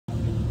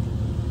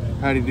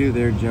How do you do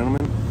there,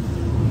 gentlemen?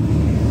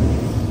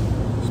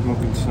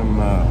 Smoking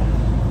some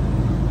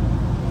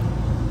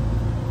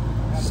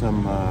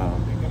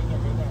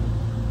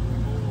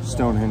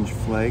Stonehenge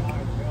flake.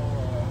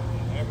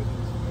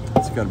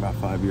 It's got about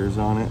 5 years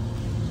on it.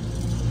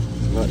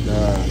 But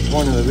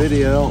point of the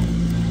video,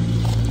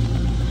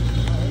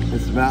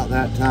 it's about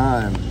that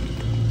time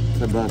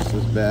to bust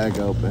this bag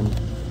open.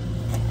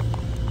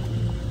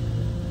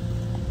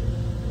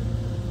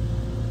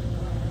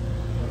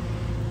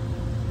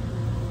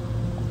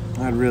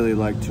 I'd really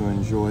like to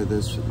enjoy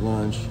this at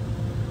lunch.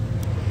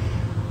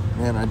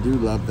 Man, I do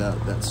love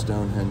that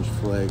Stonehenge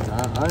flake.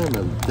 I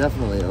am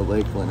definitely a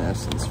Lakeland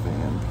Essence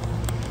fan.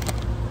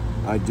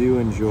 I do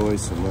enjoy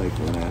some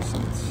Lakeland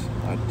Essence.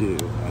 I do.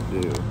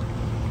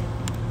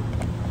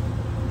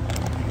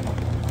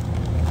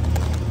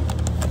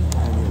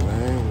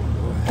 Anyway,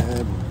 we'll go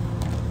ahead.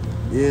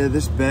 Yeah,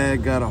 this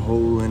bag got a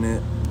hole in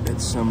it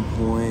at some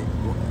point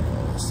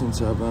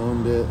since I've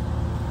owned it.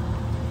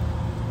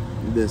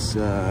 This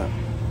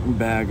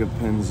bag of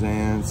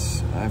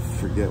penzance, I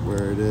forget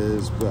where it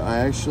is, but I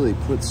actually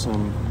put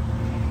some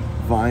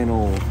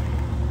vinyl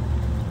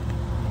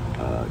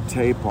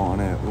tape on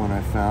it when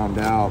I found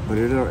out, but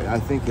I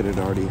think it had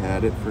already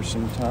had it for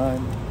some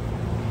time.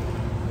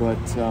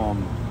 But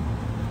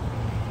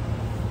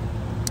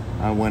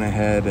I went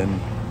ahead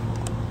and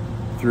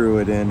threw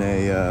it in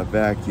a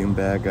vacuum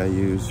bag I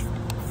use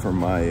for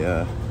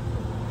my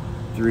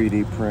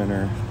 3D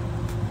printer.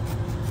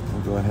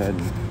 I'll go ahead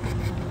and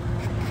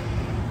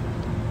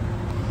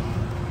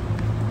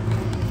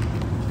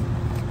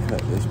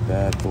cut this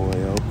bad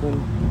boy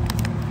open.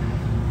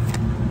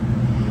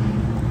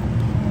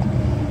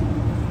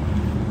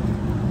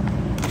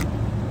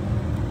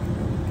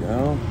 There we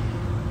go.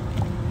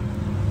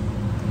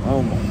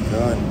 Oh my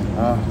God.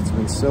 Ah, it's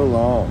been so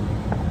long.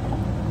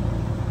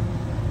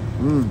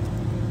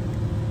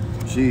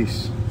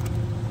 Jeez.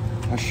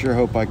 I sure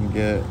hope I can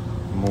get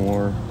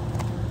more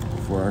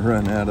before I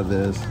run out of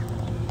this.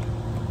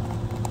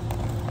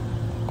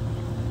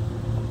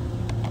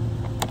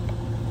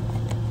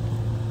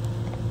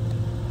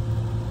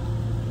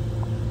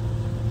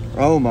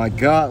 Oh my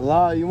God,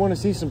 La, you want to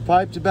see some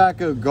pipe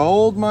tobacco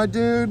gold, my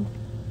dude?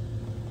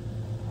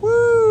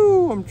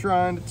 Woo, I'm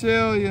trying to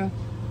tell you.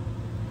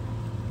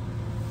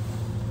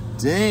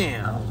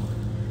 Damn.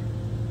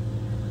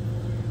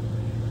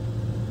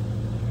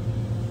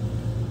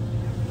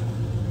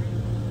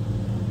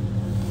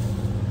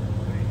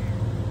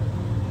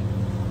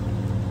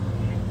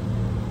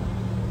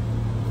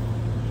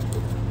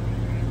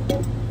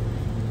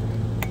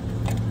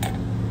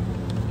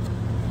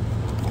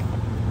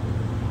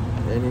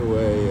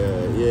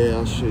 Anyway, yeah,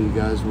 I'll show you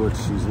guys what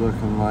she's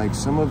looking like.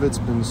 Some of it's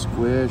been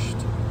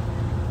squished,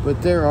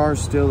 but there are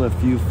still a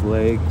few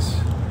flakes.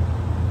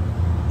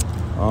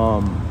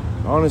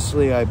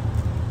 Honestly,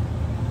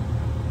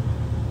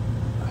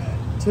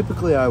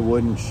 typically I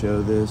wouldn't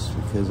show this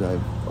because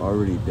I've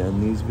already done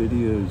these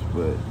videos,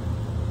 but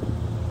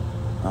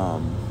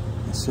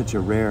it's such a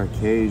rare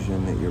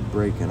occasion that you're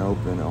breaking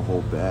open a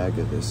whole bag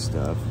of this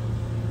stuff,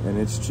 and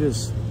it's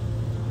just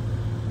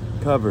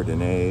covered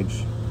in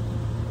age.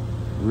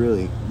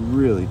 Really,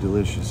 really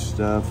delicious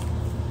stuff.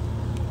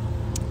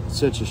 It's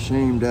such a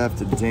shame to have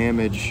to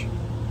damage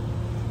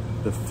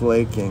the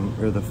flaking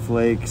or the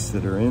flakes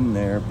that are in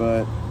there,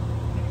 but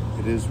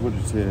it is what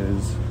it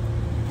is.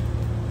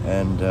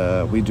 And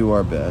we do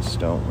our best,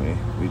 don't we?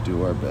 We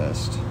do our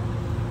best.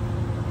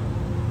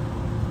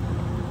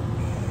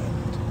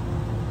 And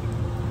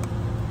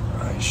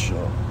I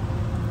shall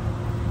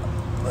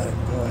let it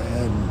go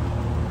ahead and...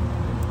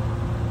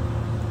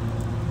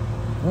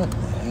 What the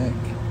heck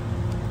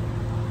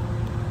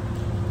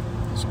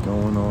is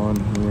going on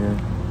here?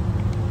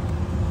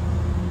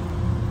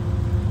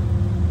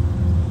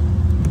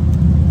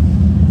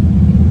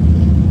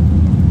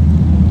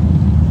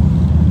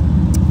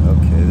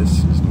 Okay,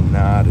 this is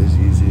not as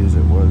easy as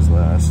it was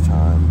last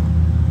time.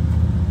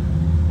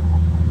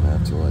 I'm gonna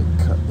have to like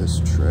cut this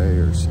tray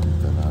or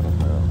something, I don't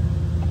know.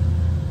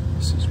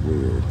 This is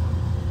weird.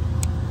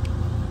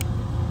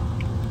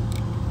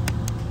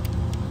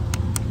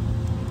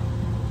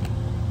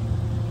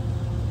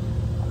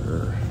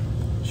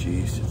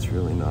 Jeez, it's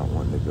really not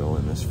one to go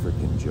in this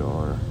freaking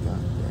jar.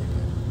 God dang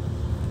it.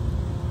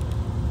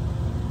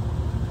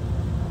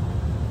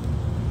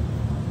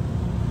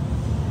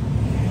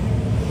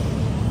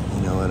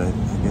 You know what? I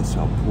guess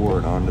I'll pour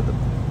it onto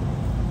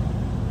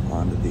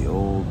the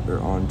old, or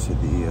onto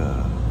the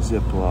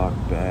Ziploc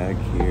bag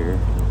here,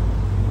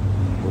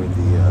 or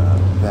the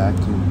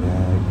vacuum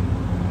bag.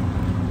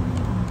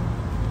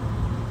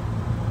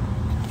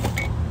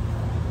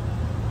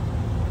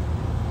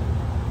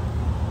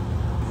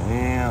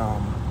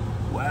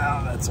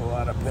 That's a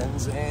lot of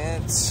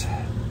penzance.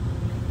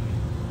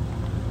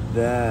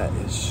 That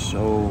is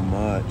so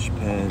much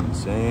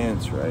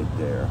penzance right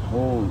there.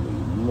 Holy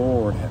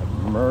Lord, have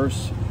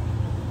mercy.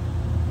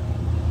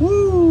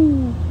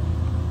 Woo!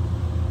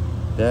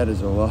 That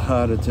is a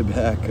lot of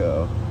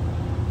tobacco.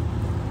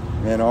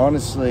 And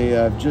honestly,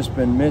 I've just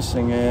been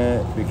missing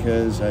it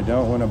because I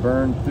don't want to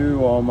burn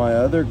through all my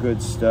other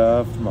good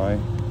stuff,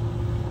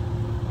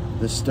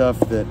 the stuff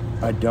that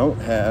I don't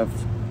have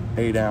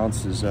 8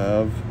 ounces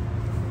of.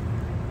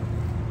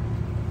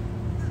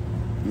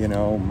 You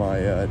know,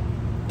 my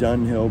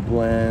Dunhill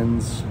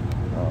blends.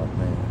 Oh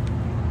man,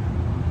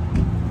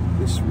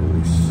 this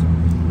really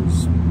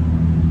is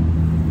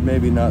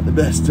maybe not the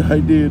best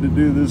idea to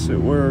do this at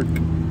work.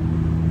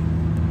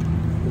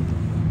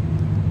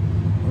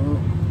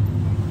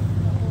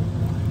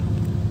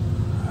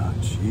 Oh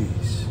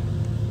jeez.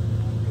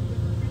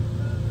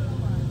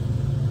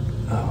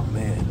 Oh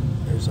man,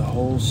 there's a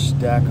whole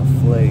stack of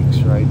flakes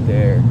right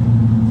there,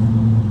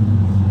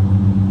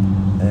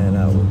 and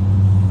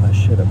I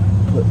should have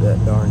put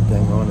that darn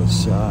thing on its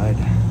side.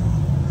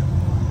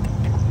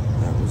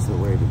 That was the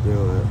way to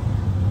do it.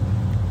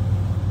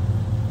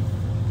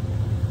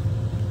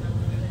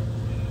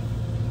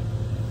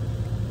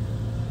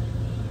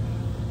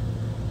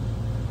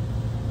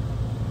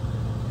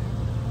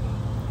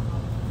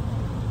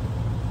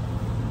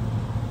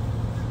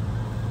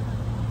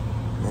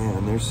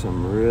 Man, there's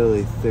some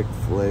really thick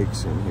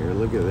flakes in here.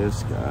 Look at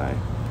this guy.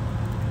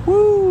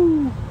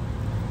 Woo!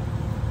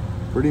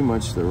 Pretty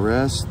much the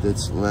rest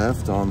that's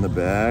left on the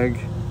bag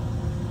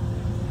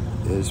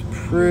is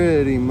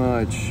pretty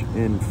much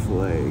in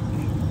flake.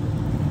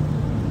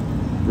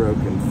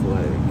 Broken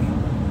flake.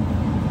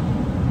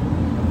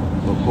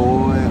 But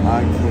boy,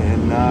 I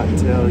cannot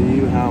tell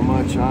you how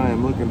much I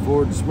am looking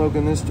forward to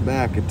smoking this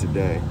tobacco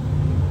today.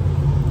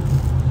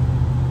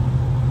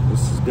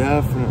 This is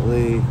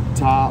definitely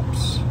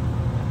tops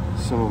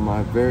some of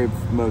my very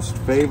most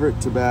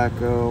favorite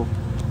tobacco.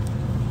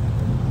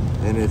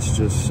 And it's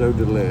just so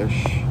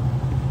delish.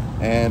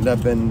 And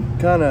I've been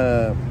kind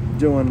of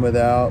doing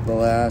without the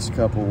last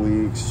couple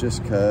weeks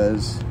just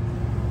cause,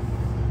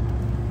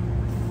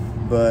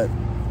 but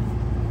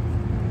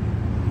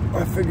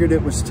I figured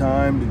it was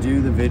time to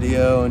do the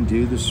video and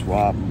do the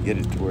swap and get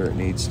it to where it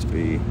needs to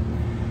be,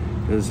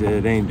 because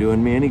it ain't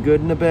doing me any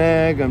good in the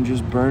bag. I'm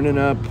just burning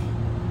up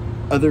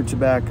other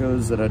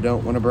tobaccos that I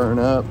don't want to burn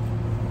up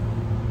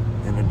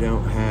and I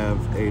don't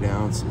have 8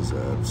 ounces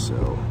of,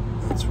 so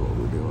that's what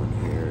we're doing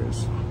here.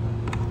 Is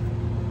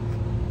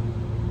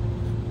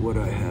what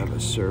I have a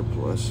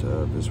surplus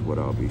of is what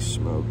I'll be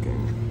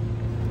smoking.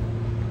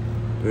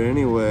 But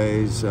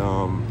anyways,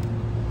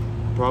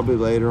 probably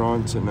later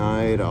on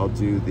tonight I'll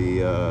do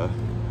the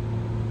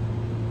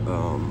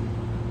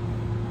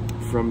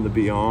From the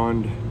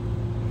Beyond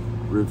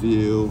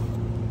review,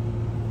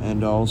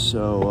 and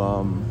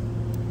also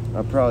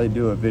I'll probably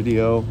do a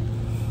video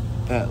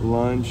at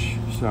lunch.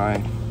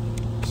 Sorry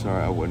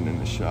I wasn't in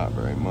the shot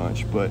very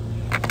much, but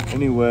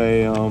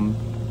anyway,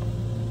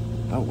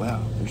 oh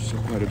wow, there's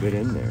still quite a bit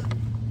in there.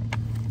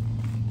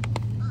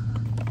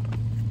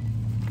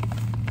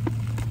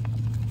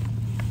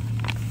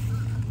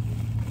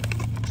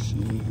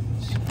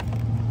 Jeez.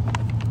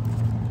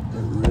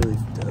 It really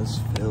does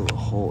fill a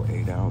whole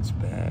 8 ounce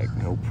bag,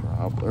 no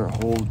problem. Or a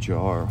whole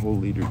jar, a whole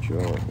liter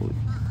jar.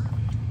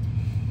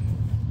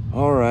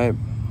 All right.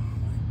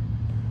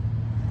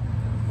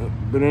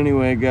 But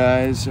anyway,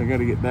 guys, I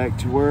gotta get back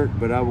to work,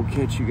 but I will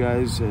catch you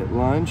guys at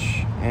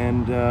lunch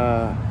and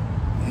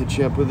hit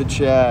you up with a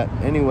chat.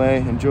 Anyway,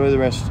 enjoy the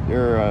rest,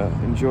 or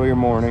enjoy your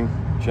morning,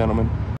 gentlemen.